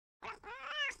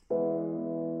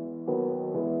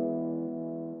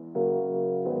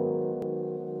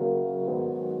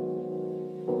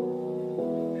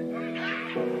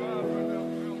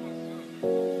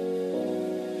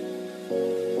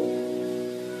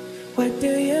What do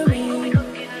you mean?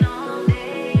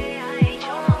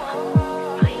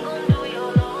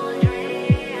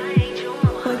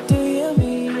 What do you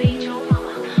mean?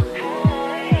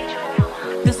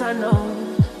 This I know,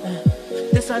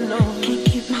 this I know. Can't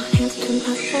keep my hands to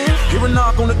myself. Hear a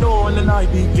knock on the door and the night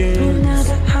begins. No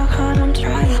matter how hard I'm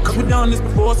trying, Cause we've done this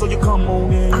before, so you come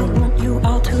on in. I want you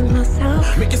all to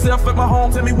myself. Make yourself at my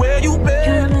home, tell me where you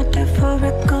been. You're not there for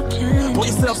a good chance. Pour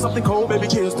yourself something cold, baby,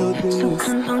 cheers to this. So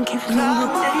come on, give me a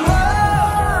taste.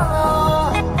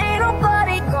 Ain't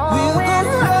nobody going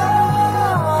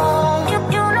home.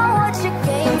 You know what you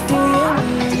came for.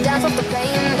 To dance off the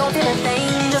pain, don't feel a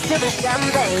thing, just feel the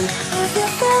champagne. If you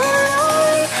feel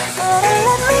alone, better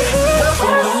let me hear you.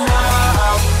 Welcome to my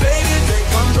house, baby, take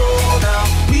control now.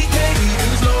 We can't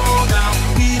even slow down,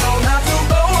 we don't have to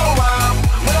go a while.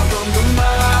 Welcome to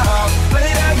my house,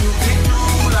 play that music too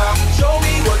loud. Show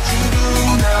me what you do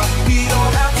now, we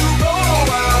don't have to go a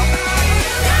while.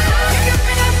 You give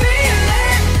me that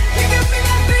feeling, you give me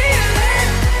that feeling,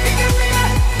 you give me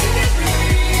that, you give me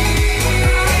that feeling,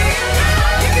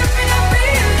 you give me that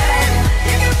feeling,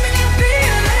 you give me that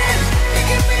feeling, you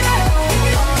give me that.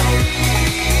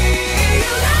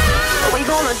 We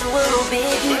gonna do a little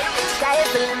biggie. Sky is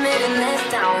the limit in this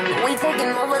town. We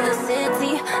taking over the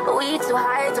city. We too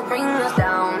high to bring us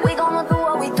down. We gonna do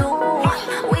what we do.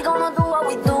 We gonna do what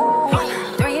we do.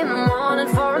 3 in the morning,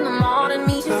 4 in the morning,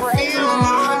 meet you for 8 in the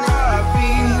morning.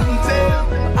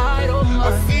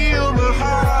 I feel the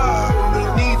heart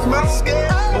beneath my skin.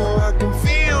 Oh, I can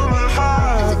feel the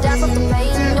heart. To dance off the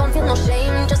pain, don't feel no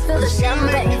shame, just feel the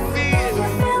champagne.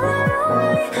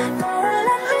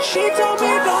 She told me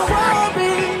don't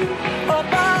worry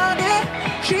about it.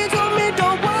 She told me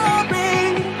don't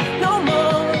worry no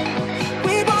more.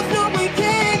 We both know we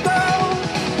can't go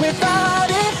without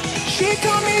it. She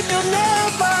told me to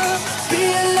never be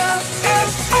alone.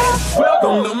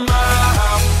 Welcome to my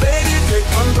house, baby, take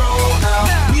control now.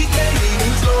 We can't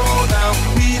even slow down,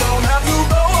 we don't have to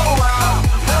go a while.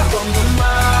 Welcome to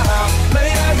my house,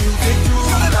 play that music too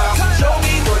loud. Show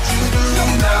me what you do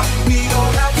now, we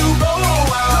don't have to go a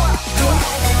while.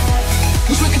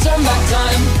 Wish we could turn back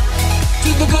time to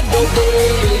the good old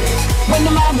days when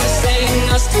the mama sang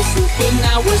us to sleep and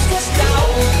now we're stressed out.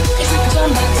 Wish we could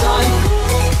turn back time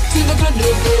to the good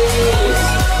old days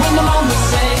when the mama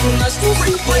sang us to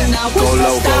sleep and now we're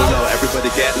stressed out. Go low, everybody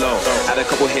get low. Had a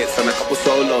couple hits and a couple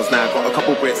solos. Now got a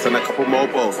couple Brits and a couple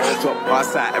mobiles. Drop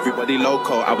past that, everybody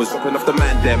loco. I was dropping off the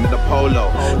man them in the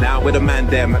polo. Now with the man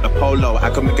them at the polo. I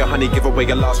can make a honey give away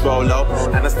your last rolo.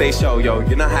 And I stay show, yo,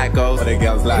 you know how it goes. But the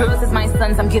girls like girls is my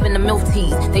sons, I'm giving them milk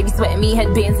teas. They be sweating me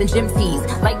headbands and gym tees.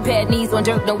 Like bad knees on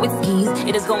dirt, no whiskeys.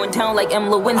 It is going down like M.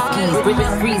 Lewinsky's.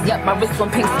 Bridges breeze, yup, my wrist on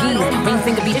pink skis. Ring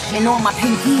finger be itching on my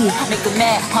pinky. Make them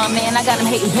mad, huh man, I got them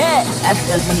hating bad.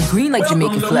 That's money green like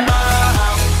Jamaican flag.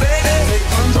 Baby, take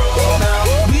control now.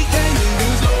 We can't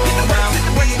even slow down,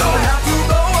 we don't have to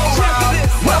go around.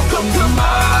 Welcome to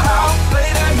my